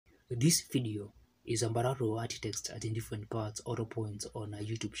This video is about how to add text at different parts or points on a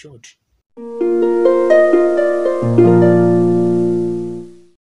YouTube short.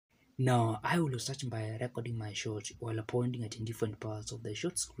 Now, I will start by recording my short while pointing at different parts of the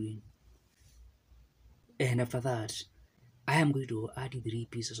short screen. And after that, I am going to add 3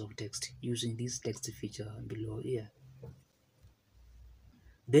 pieces of text using this text feature below here.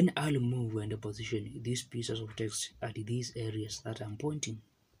 Then I'll move and position these pieces of text at these areas that I'm pointing.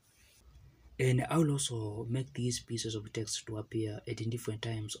 And I'll also make these pieces of text to appear at different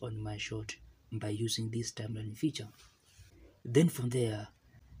times on my shot by using this timeline feature. Then from there,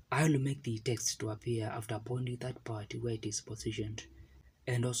 I'll make the text to appear after pointing that part where it is positioned,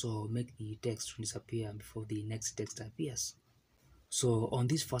 and also make the text to disappear before the next text appears. So on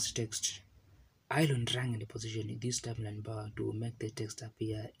this first text, I'll drag and position this timeline bar to make the text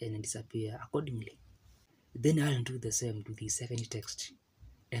appear and disappear accordingly. Then I'll do the same to the second text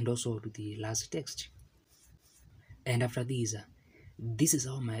and also to the last text. And after this is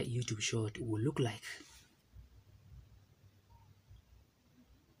how my YouTube short will look like.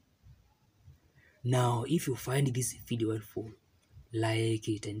 Now, if you find this video helpful, like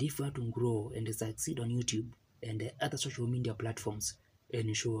it, and if you want to grow and succeed on YouTube and other social media platforms,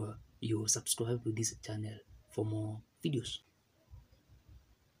 ensure you subscribe to this channel for more videos.